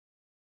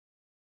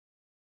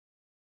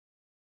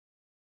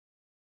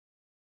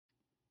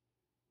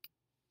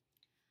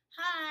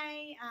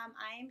Hi,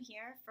 I am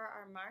here for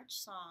our March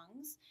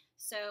songs.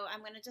 So I'm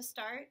going to just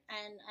start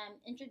and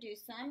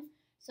introduce them.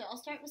 So I'll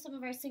start with some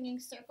of our singing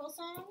circle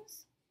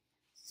songs.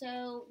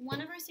 So one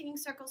of our singing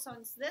circle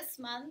songs this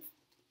month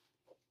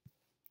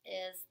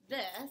is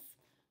this,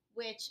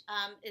 which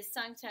is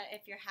sung to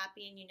If You're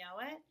Happy and You Know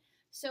It.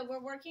 So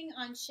we're working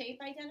on shape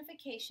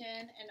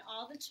identification, and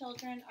all the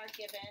children are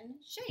given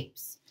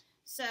shapes.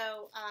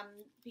 So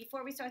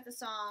before we start the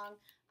song,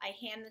 I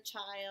hand the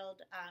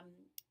child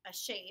a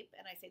shape,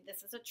 and I say,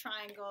 this is a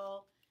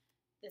triangle,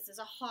 this is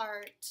a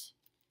heart,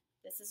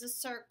 this is a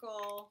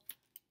circle.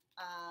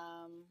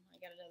 I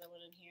got another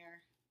one in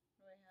here.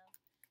 What do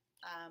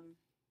I have?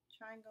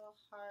 Triangle,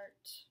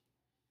 heart,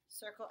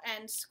 circle,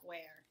 and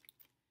square.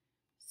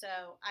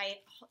 So I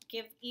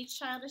give each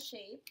child a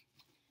shape,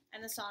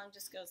 and the song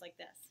just goes like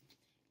this.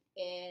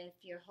 If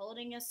you're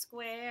holding a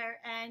square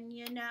and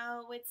you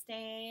know it,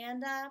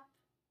 stand up.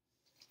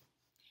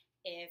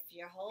 If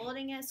you're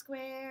holding a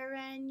square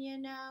and you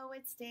know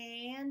it,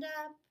 stand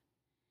up.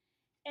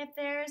 If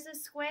there's a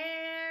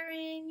square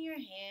in your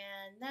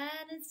hand,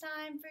 then it's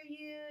time for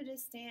you to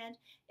stand.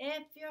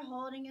 If you're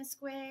holding a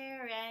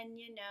square and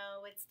you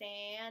know it,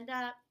 stand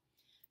up.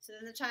 So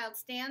then the child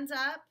stands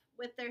up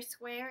with their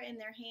square in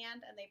their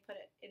hand and they put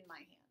it in my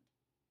hand.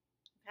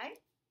 Okay?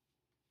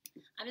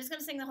 I'm just going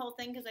to sing the whole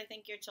thing because I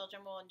think your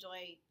children will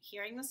enjoy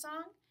hearing the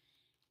song.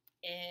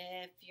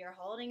 If you're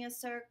holding a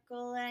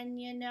circle and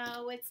you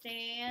know it,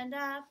 stand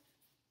up.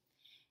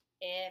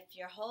 If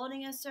you're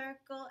holding a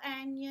circle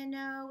and you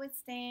know it,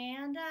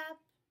 stand up.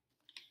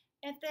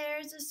 If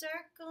there's a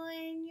circle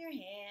in your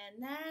hand,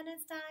 then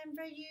it's time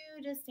for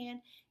you to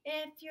stand.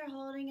 If you're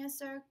holding a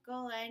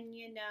circle and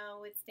you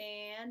know it,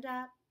 stand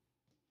up.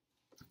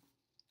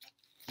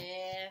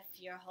 If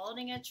you're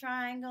holding a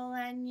triangle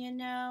and you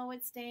know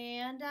it,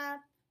 stand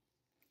up.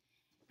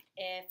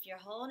 If you're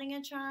holding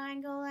a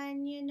triangle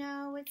and you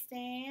know it,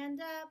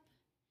 stand up.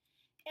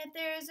 If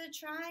there's a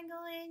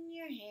triangle in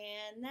your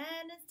hand,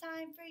 then it's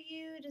time for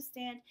you to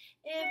stand.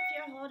 If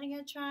you're holding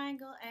a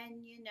triangle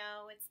and you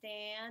know it,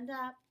 stand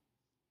up.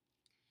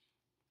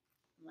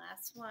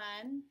 Last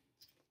one.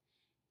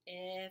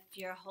 If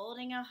you're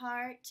holding a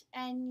heart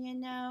and you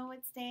know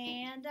it,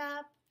 stand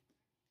up.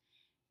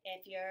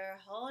 If you're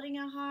holding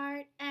a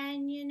heart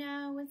and you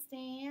know it,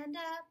 stand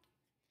up.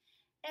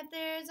 If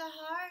there's a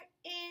heart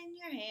in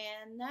your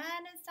hand,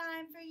 then it's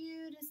time for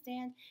you to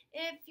stand.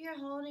 If you're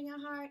holding a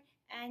heart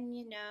and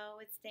you know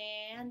it,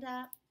 stand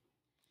up.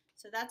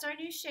 So that's our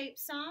new shape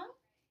song.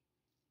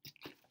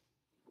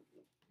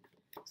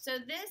 So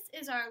this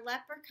is our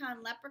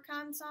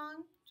leprechaun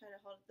song. Try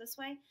to hold it this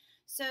way.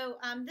 So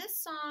this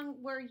song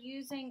we're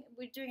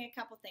doing a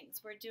couple things.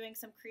 We're doing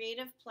some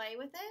creative play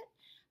with it.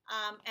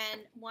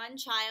 And one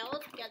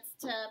child gets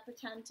to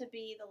pretend to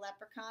be the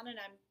leprechaun, and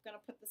I'm going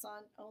to put this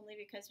on only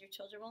because your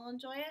children will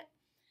enjoy it.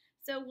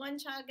 So one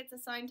child gets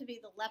assigned to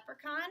be the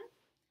leprechaun,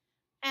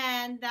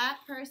 and that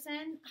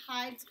person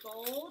hides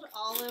gold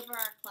all over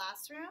our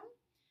classroom,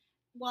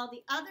 while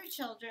the other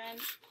children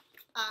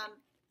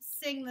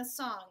sing the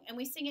song. And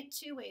we sing it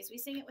two ways. We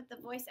sing it with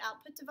the voice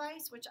output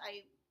device, which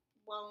I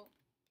won't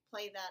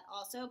play that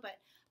also, but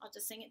I'll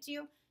just sing it to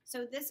you.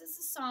 So this is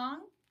the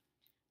song.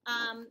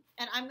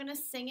 And I'm going to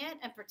sing it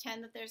and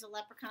pretend that there's a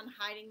leprechaun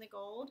hiding the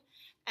gold.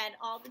 And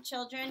all the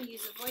children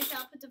use a voice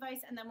output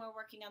device, and then we're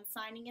working on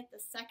signing it the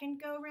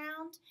second go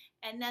round.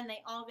 And then they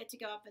all get to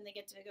go up and they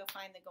get to go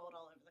find the gold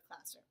all over the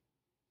classroom.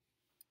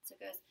 So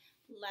it goes,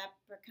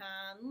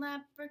 leprechaun,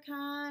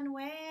 leprechaun,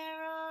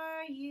 where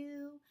are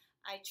you?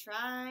 I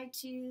tried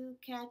to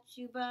catch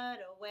you, but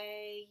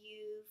away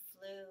you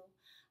flew.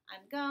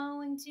 I'm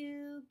going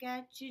to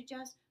get you,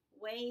 just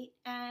wait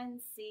and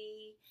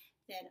see.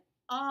 Then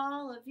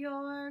all of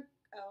your,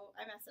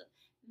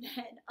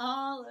 then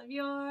all of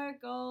your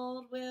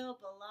gold will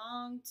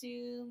belong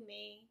to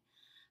me.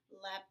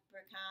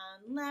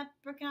 Leprechaun,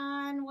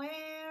 leprechaun,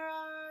 where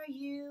are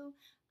you?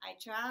 I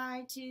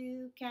tried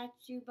to catch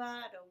you,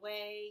 but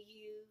away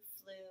you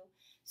flew.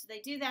 So they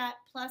do that,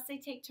 plus they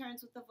take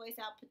turns with the voice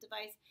output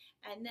device,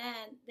 and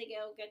then they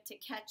go get to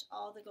catch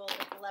all the gold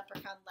that the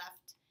leprechaun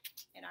left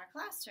in our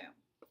classroom.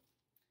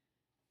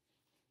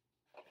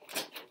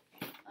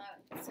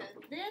 So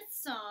this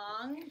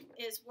song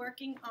is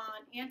working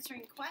on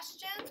answering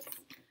questions.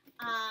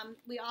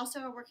 We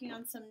also are working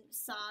on some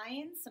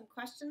signs, some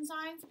question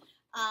signs,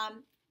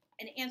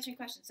 and answering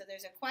questions. So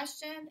there's a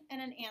question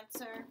and an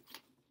answer,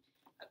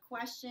 a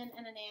question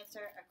and an answer,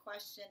 a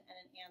question and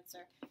an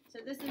answer. So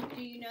this is,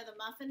 do you know the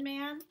Muffin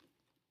Man?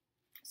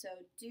 So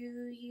do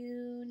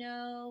you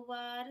know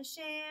what a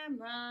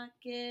shamrock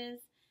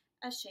is?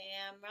 A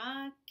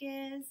shamrock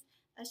is,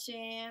 a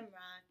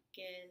shamrock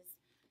is.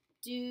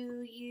 Do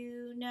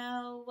you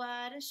know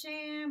what a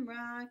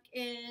shamrock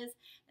is?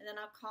 And then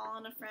I'll call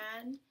on a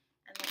friend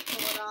and they'll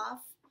pull it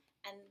off.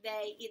 And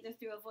they, either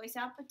through a voice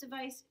output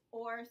device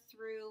or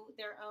through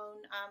their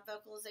own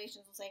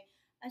vocalizations, will say,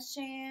 a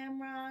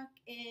shamrock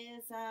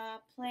is a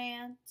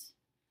plant.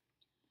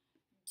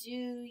 Do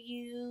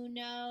you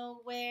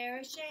know where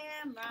a shamrock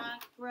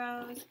shamrock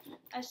grows,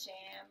 a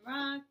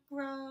shamrock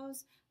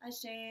grows, a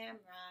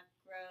shamrock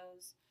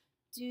grows.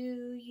 Do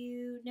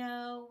you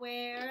know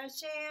where a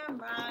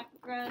shamrock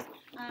grows?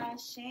 A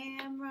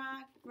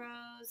shamrock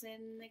grows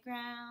in the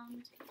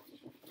ground.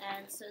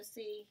 And so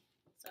see,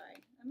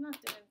 sorry, I'm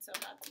not doing so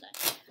bad today.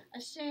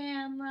 A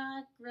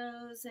shamrock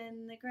grows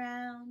in the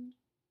ground.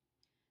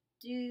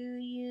 Do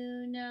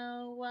you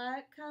know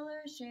what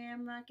color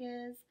shamrock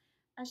is?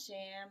 A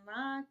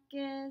shamrock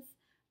is,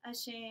 a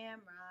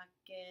shamrock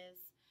is.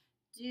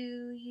 Do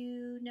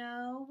you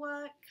know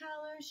what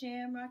color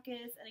shamrock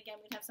is? And again,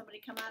 we'd have somebody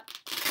come up.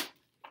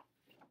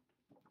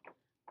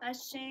 A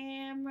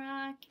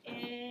shamrock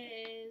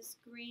is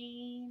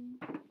green.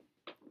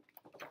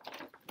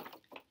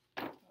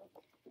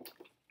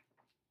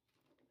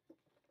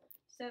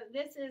 So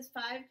this is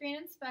Five Green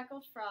and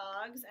Speckled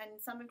Frogs, and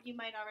some of you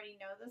might already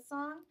know this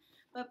song.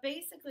 But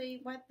basically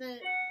what the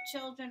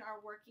children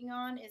are working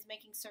on is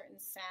making certain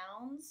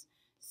sounds,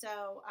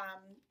 so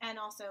and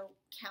also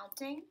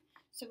counting.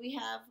 So we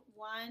have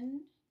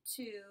 1,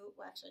 2,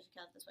 well actually I should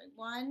count this way.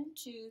 1,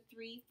 2,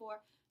 3,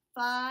 4,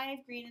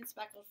 5 green and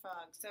speckled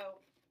frogs. So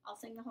I'll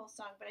sing the whole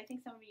song, but I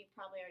think some of you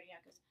probably already know.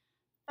 It goes,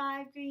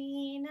 5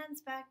 green and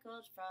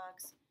speckled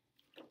frogs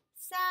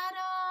sat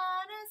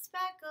on a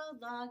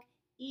speckled log,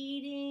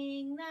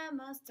 eating the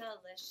most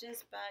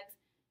delicious bugs.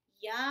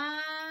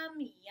 Yum,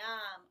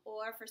 yum.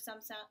 Or for some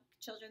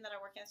children that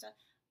are working on stuff,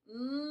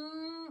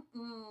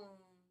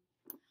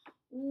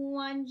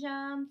 One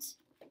jumped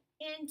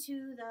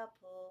into the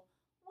pool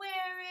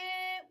where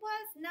it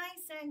was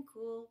nice and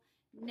cool.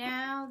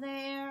 Now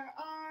there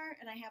are,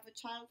 and I have a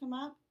child come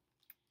up,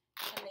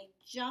 and they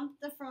jump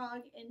the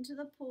frog into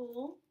the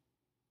pool.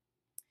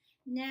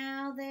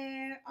 Now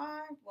there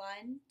are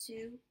 1,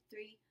 2,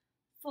 3,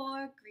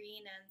 4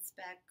 green and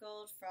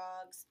speckled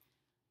frogs.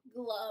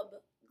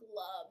 Glub,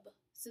 glub.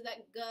 So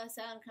that g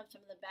sound comes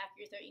from the back of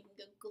your throat. You can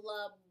go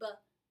glub, glub.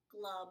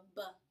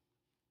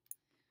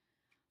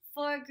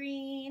 4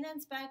 green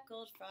and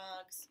speckled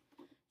frogs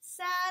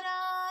sat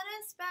on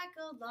a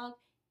speckled log,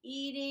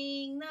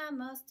 eating the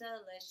most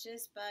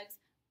delicious bugs.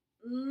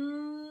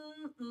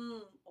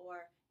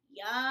 Or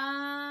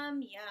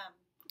yum, yum.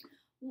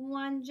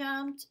 1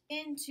 jumped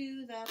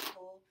into the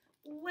pool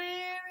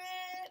where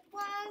it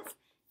was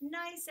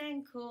nice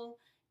and cool.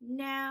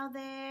 Now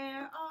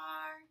there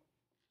are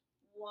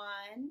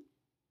 1,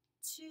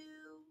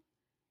 2,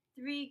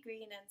 3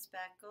 green and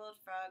speckled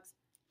frogs.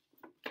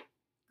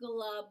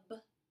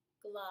 Glub,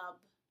 glub.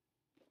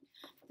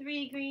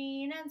 3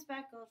 green and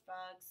speckled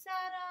frogs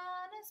sat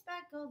on a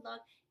speckled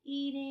log,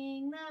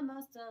 eating the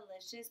most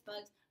delicious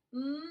bugs.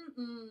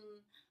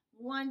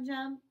 1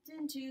 jumped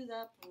into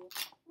the pool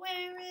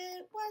where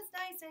it was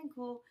nice and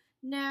cool.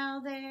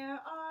 Now there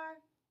are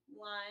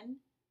 1,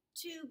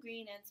 2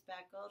 green and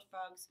speckled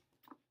frogs.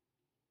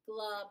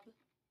 Glub,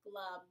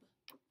 glub.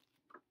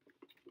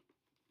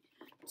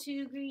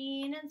 2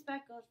 green and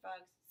speckled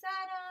frogs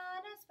sat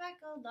on a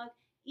speckled log,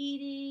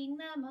 eating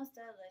the most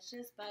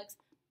delicious bugs.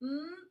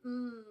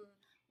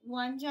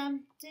 1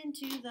 jumped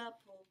into the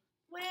pool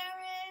where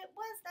it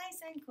was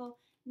nice and cool.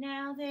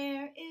 Now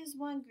there is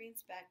 1 green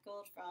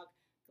speckled frog.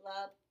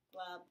 Glub,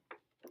 glub.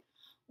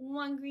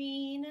 1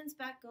 green and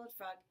speckled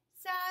frog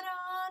sat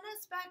on a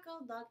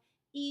speckled log,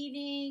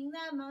 eating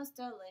the most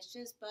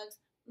delicious bugs.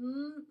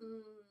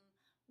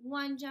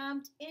 1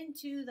 jumped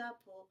into the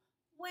pool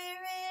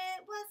where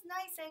it was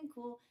nice and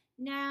cool.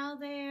 Now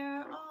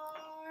there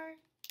are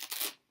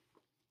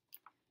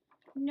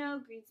no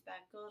green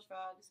speckled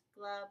frogs.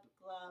 Glub,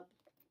 glub.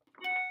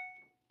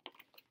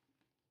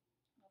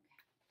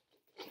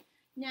 Okay.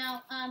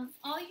 Now,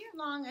 all year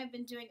long I've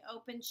been doing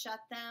open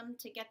shut them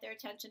to get their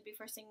attention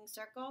before singing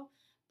circle.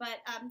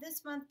 But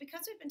this month,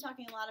 because we've been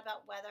talking a lot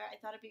about weather, I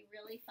thought it'd be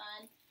really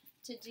fun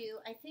to do.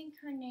 I think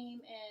her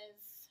name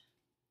is,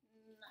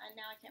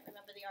 now I can't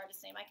remember the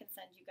artist's name. I can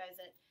send you guys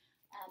it.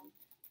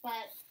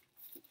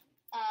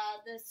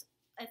 This,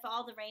 if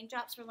all the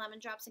raindrops were lemon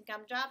drops and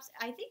gumdrops,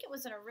 I think it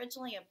was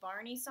originally a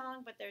Barney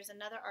song, but there's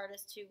another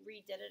artist who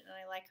redid it, and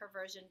I like her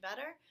version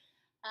better.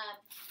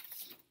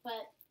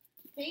 But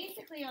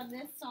basically on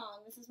this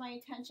song, this is my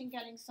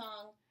attention-getting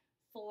song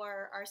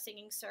for our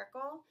singing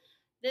circle.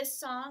 This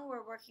song,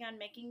 we're working on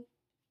making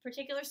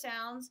particular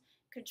sounds,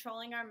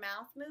 controlling our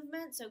mouth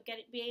movement, so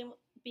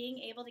being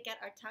able to get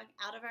our tongue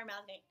out of our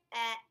mouth, going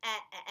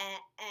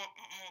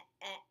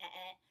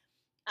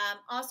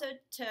also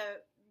to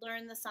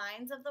learn the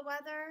signs of the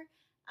weather.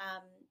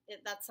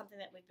 That's something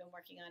that we've been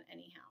working on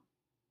anyhow.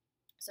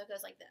 So it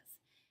goes like this.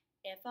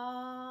 If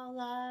all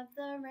of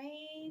the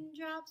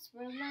raindrops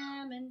were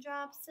lemon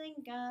drops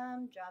and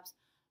gumdrops,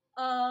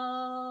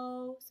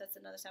 oh, so that's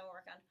another sound we'll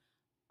work on.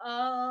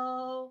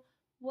 Oh,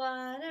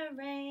 what a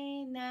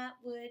rain that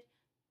would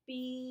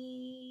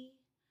be.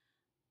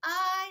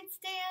 I'd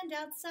stand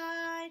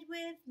outside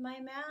with my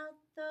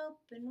mouth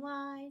open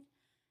wide.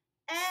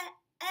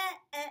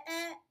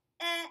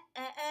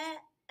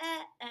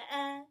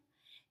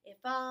 If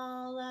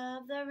all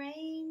of the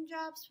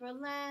raindrops were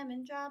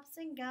lemon drops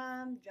and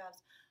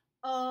gumdrops,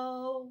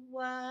 oh,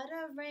 what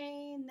a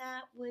rain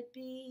that would be.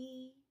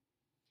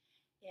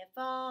 If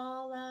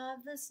all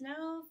of the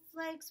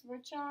snowflakes were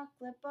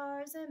chocolate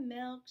bars and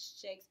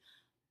milkshakes,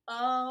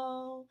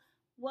 oh,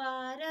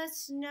 what a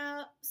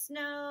snow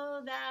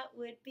that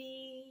would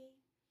be.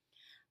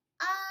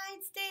 I'd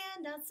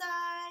stand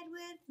outside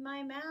with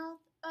my mouth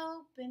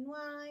open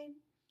wide.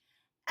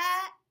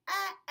 Ah,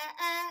 ah, ah,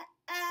 ah,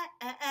 ah,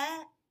 ah,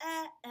 ah,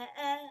 ah, ah,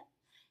 ah.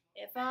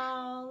 If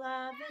all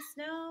of the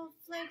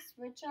snowflakes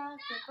were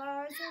chocolate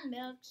bars and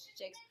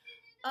milkshakes,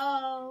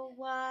 oh,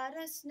 what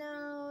a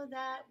snow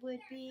that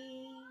would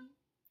be.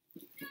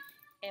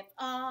 If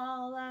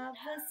all of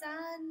the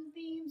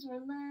sunbeams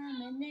were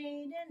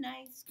lemonade and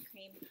ice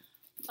cream,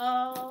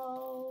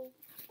 oh,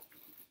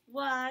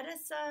 what a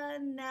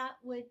sun that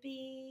would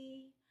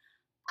be.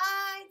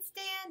 I'd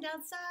stand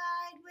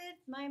outside with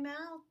my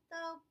mouth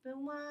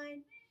open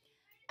wide.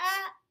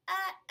 Ah,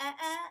 ah, ah,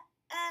 ah,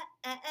 ah,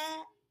 ah,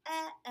 ah,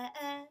 ah, ah,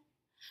 ah.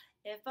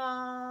 If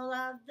all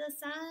of the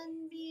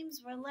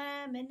sunbeams were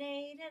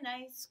lemonade and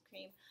ice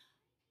cream,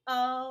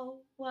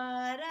 oh,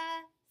 what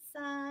a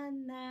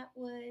sun that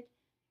would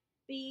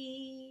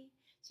be.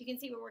 So you can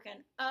see we're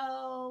working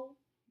O,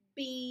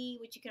 B,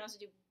 which you can also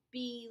do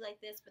B like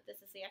this, but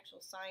this is the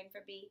actual sign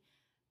for B.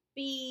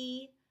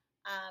 B,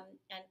 and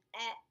eh,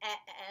 eh,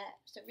 eh.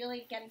 So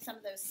really getting some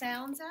of those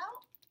sounds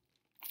out.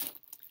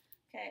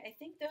 Okay, I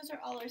think those are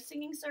all our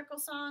singing circle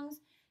songs.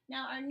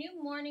 Now our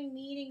new morning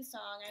meeting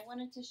song, I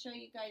wanted to show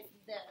you guys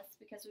this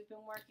because we've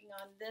been working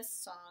on this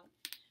song.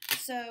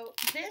 So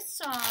this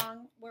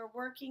song, we're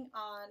working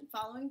on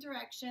following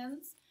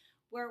directions.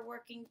 We're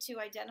working on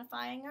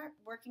identifying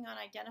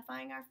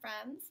our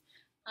friends,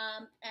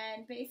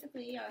 and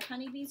basically our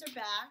honeybees are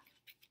back.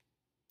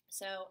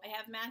 So I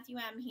have Matthew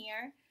M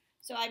here.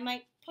 So I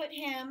might put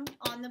him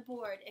on the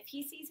board. If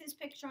he sees his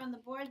picture on the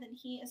board, then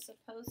he is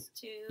supposed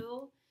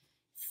to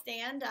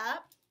stand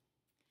up,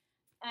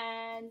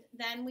 and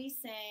then we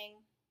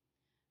sing,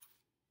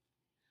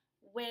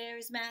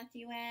 "Where's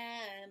Matthew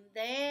M?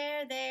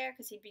 There, there,"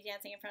 because he'd be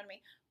dancing in front of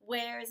me.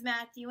 "Where's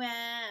Matthew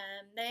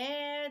M?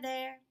 There,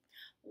 there.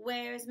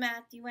 Where's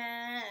Matthew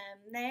M?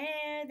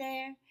 There,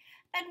 there.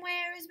 And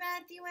where is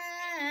Matthew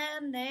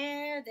M?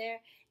 There,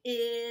 there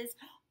is."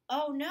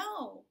 Oh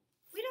no,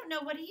 we don't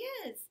know what he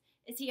is.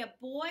 Is he a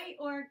boy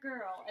or a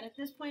girl? And at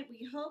this point,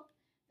 we hope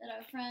that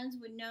our friends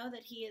would know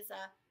that he is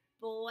a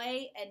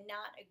boy and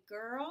not a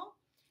girl.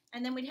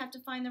 And then we'd have to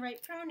find the right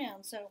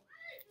pronoun. So,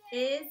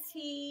 is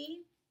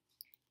he,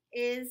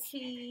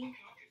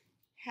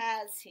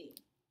 has he?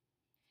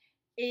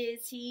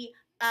 Is he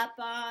up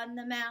on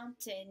the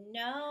mountain?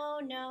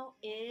 No, no.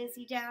 Is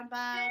he down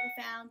by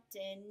the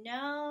fountain?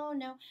 No,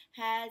 no.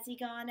 Has he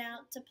gone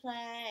out to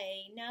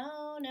play?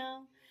 No,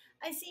 no.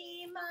 I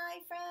see my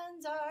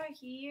friends are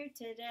here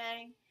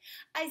today.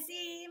 I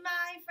see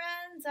my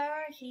friends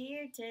are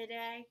here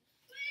today.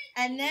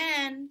 And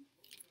then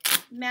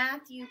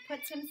Matthew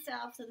puts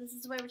himself, so this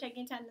is the way we're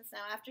taking attendance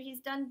now. After he's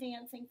done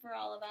dancing for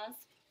all of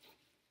us,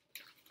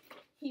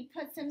 he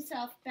puts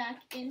himself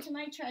back into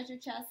my treasure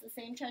chest, the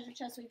same treasure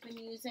chest we've been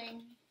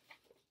using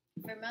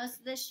for most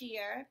of this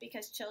year,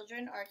 because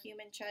children are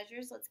human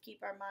treasures. Let's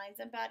keep our minds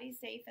and bodies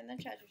safe in the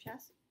treasure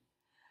chest.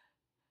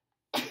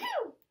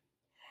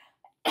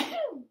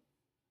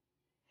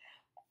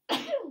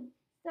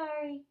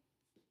 Sorry.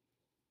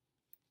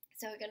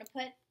 So we're going to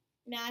put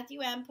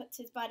Matthew M. puts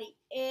his body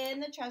in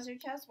the treasure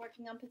chest,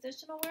 working on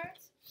positional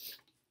words.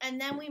 And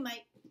then we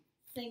might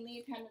sing the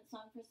attendance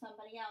song for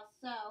somebody else.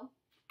 So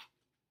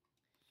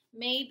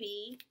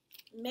maybe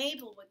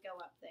Mabel would go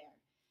up there.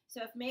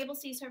 So if Mabel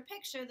sees her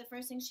picture, the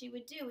first thing she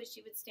would do is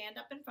she would stand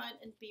up in front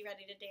and be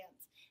ready to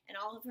dance. And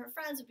all of her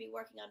friends would be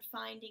working on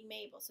finding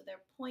Mabel. So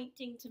they're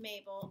pointing to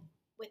Mabel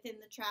within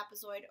the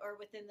trapezoid or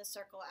within the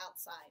circle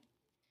outside.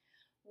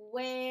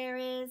 Where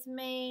is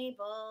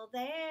Mabel?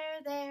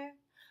 There, there.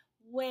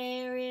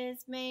 Where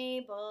is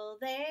Mabel?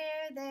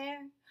 There,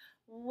 there.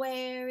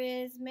 Where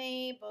is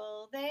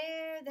Mabel?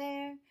 There,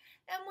 there.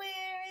 And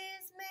where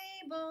is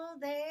Mabel?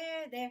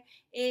 There, there.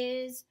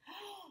 Is,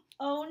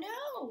 oh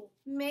no,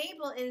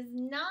 Mabel is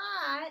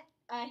not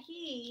a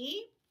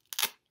he.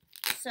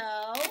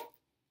 So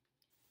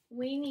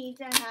we need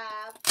to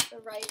have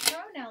the right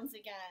pronouns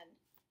again.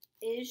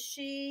 Is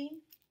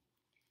she?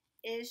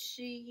 Is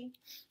she?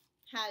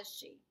 Has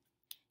she?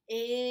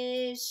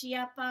 Is she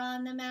up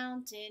on the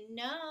mountain?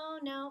 No,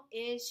 no.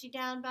 Is she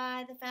down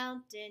by the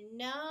fountain?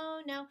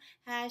 No, no.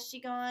 Has she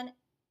gone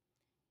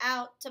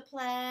out to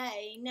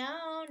play?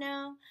 No,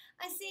 no.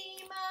 I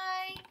see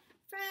my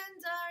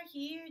friends are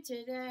here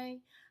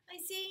today. I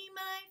see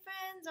my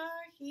friends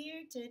are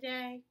here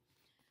today.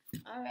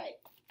 All right.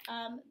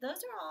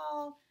 Those are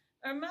all,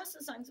 or most of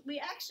the songs. We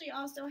actually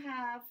also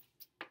have,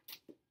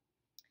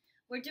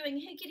 we're doing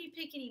Hickety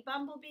Pickety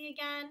Bumblebee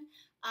again.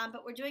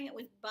 But we're doing it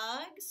with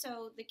bugs,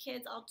 so the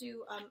kids, I'll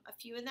do a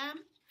few of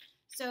them.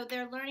 So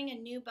they're learning a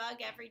new bug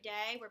every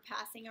day. We're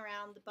passing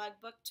around the bug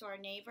book to our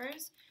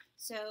neighbors.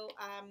 So,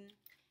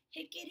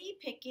 Hickety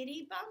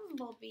Pickety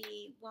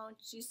Bumblebee,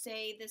 won't you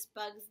say this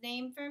bug's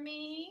name for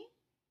me?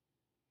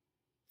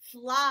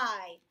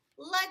 Fly.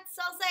 Let's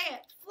all say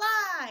it.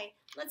 Fly.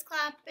 Let's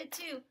clap it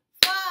too.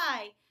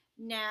 Fly.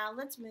 Now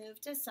let's move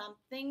to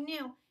something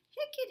new.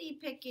 Hickety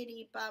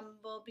pickety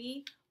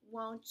bumblebee,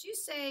 won't you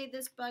say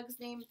this bug's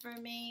name for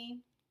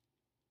me?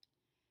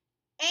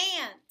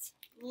 Ant.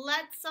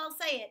 Let's all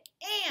say it.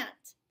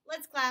 Ant.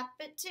 Let's clap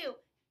it too.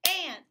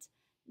 Ant.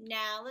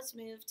 Now let's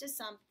move to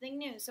something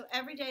new. So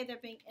every day they're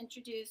being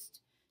introduced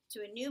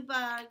to a new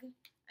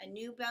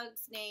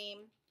bug's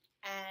name,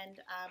 and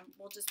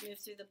we'll just move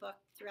through the book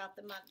throughout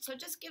the month. So it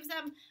just gives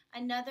them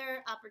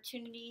another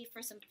opportunity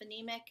for some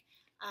phonemic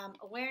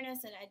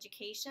awareness and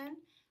education,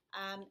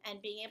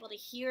 and being able to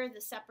hear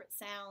the separate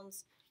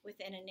sounds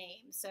within a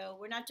name. So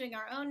we're not doing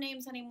our own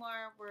names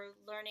anymore. We're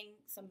learning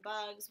some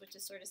bugs, which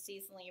is sort of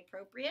seasonally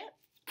appropriate.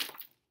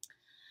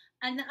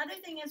 And the other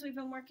thing is we've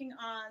been working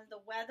on the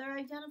weather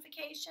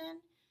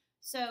identification.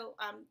 So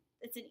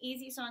it's an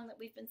easy song that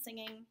we've been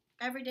singing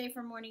every day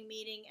for morning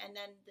meeting, and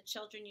then the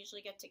children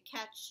usually get to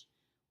catch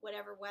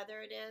whatever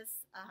weather it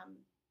is.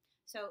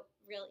 So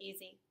real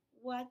easy.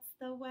 What's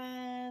the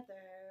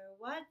weather?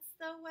 What's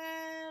the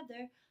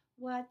weather?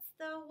 What's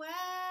the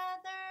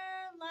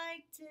weather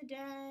like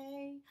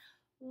today?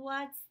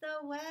 What's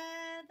the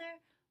weather?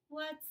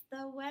 What's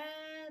the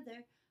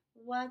weather?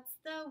 What's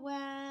the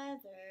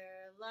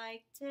weather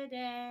like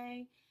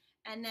today?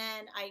 And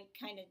then I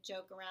kind of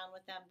joke around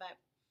with them, but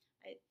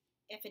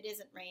if it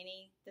isn't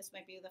rainy, this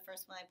might be the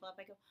first one I pull up.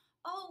 I go,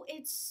 oh,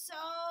 it's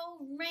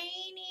so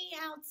rainy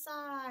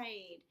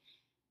outside.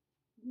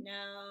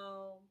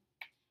 No,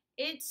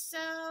 it's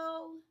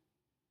so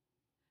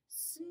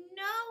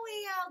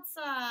snowy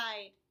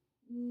outside.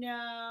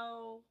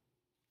 No,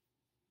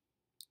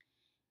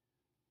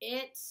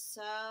 it's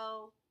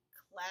so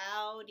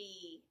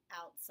cloudy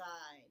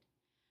outside.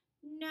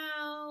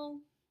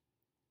 No,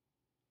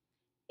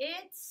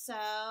 it's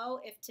so,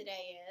 if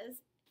today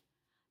is,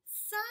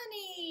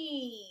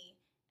 sunny.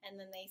 And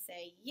then they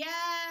say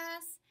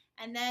yes.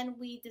 And then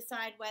we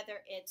decide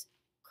whether it's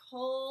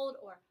cold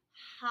or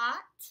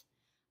hot.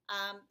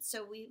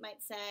 So we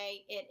might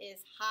say it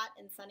is hot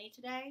and sunny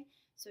today.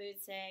 So we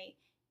would say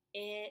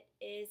it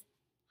is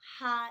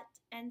hot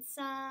and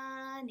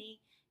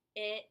sunny.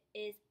 It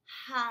is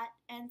hot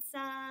and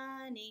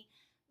sunny.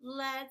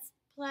 Let's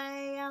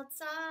play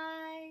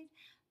outside.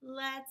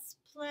 Let's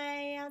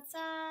play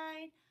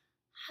outside.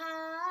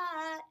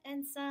 Hot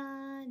and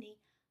sunny.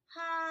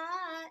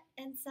 Hot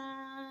and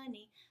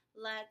sunny.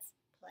 Let's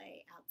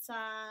play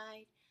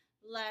outside.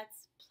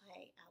 Let's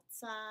play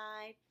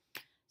outside.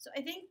 So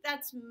I think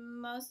that's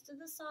most of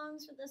the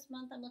songs for this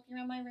month. I'm looking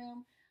around my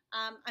room.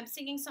 I'm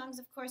singing songs,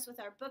 of course, with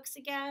our books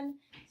again.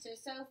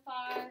 So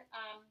far,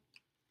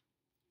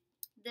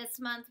 this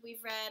month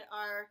we've read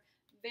our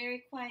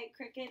Very Quiet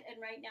Cricket,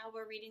 and right now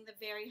we're reading The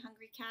Very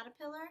Hungry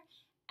Caterpillar.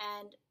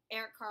 And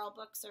Eric Carle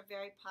books are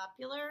very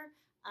popular,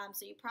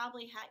 so you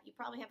probably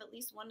have at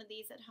least one of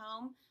these at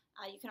home.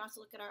 You can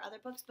also look at our other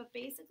books, but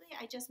basically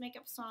I just make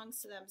up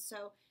songs to them.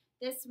 So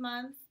this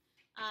month,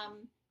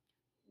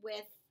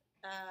 with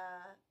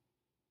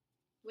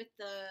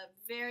the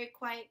Very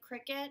Quiet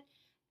Cricket,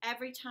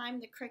 every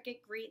time the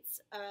cricket greets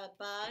a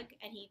bug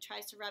and he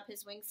tries to rub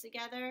his wings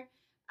together,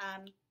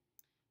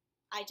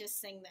 I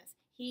just sing this.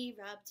 He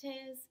rubbed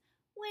his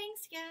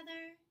wings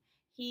together.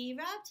 He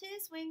rubbed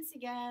his wings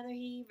together.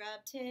 He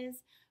rubbed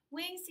his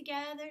wings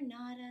together.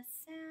 Not a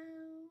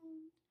sound.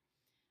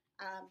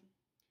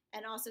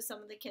 And also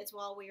some of the kids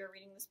while we were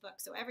reading this book.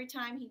 So every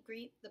time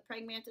the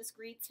praying mantis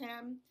greets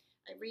him,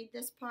 I read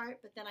this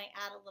part, but then I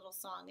add a little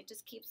song. It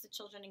just keeps the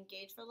children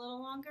engaged for a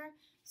little longer.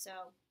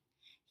 So,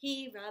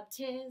 he rubbed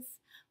his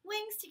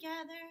wings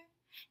together.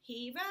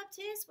 He rubbed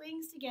his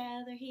wings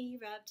together. He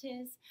rubbed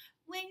his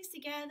wings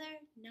together.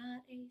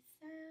 Not a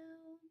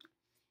sound.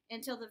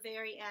 Until the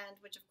very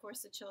end, which of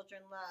course the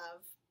children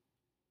love.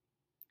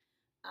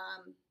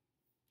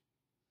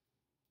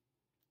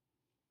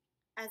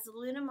 As the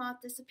Luna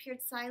moth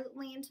disappeared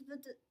silently into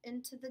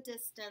the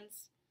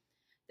distance,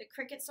 the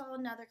cricket saw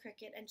another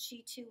cricket, and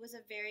she too was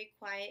a very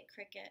quiet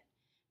cricket.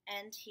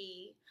 And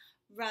he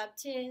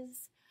rubbed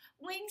his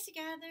wings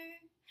together.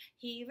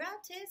 He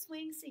rubbed his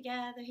wings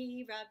together.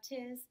 He rubbed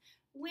his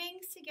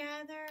wings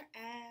together,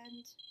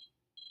 and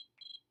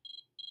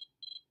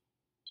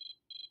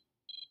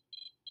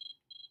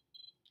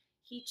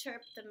he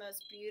chirped the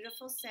most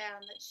beautiful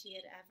sound that she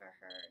had ever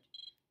heard.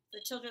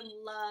 The children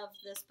love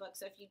this book.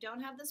 So if you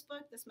don't have this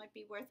book, this might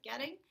be worth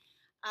getting.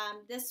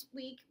 This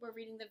week, we're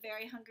reading The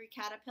Very Hungry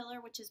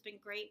Caterpillar, which has been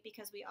great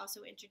because we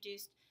also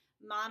introduced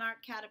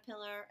Monarch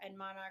Caterpillar and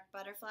Monarch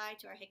Butterfly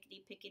to our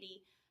Hickety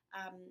Pickety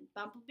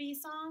Bumblebee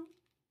song.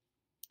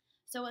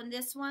 So in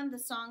this one, the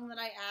song that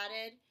I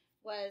added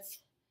was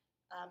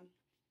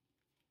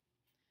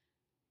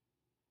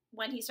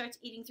when he starts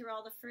eating through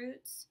all the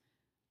fruits.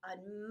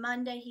 On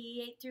Monday,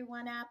 he ate through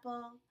one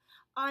apple.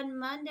 On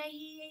Monday,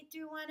 he ate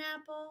through one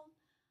apple.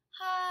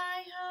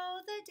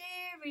 Hi-ho, the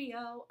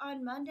dairy-o.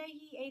 On Monday,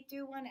 he ate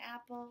through one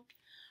apple.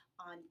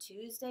 On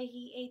Tuesday,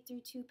 he ate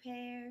through 2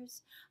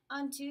 pears.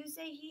 On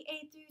Tuesday, he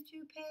ate through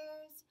 2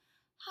 pears.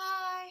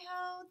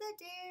 Hi-ho, the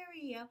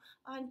dairy-o.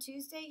 On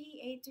Tuesday, he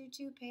ate through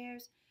 2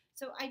 pears.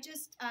 So I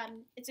just,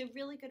 it's a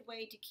really good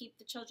way to keep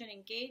the children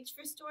engaged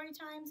for story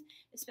times,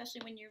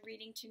 especially when you're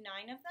reading to 9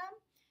 of them,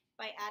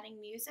 by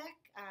adding music,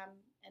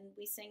 and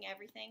we sing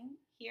everything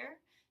here.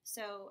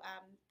 So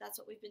that's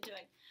what we've been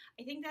doing.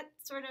 I think that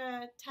sort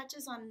of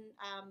touches on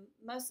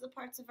most of the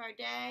parts of our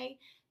day,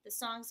 the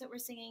songs that we're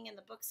singing and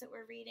the books that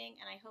we're reading,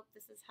 and I hope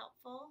this is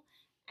helpful.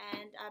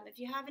 And if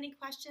you have any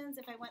questions,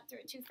 if I went through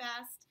it too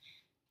fast,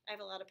 I have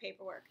a lot of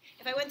paperwork.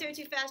 If I went through it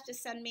too fast,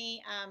 just send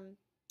me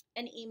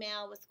an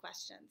email with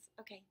questions.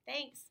 Okay,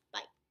 thanks.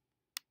 Bye.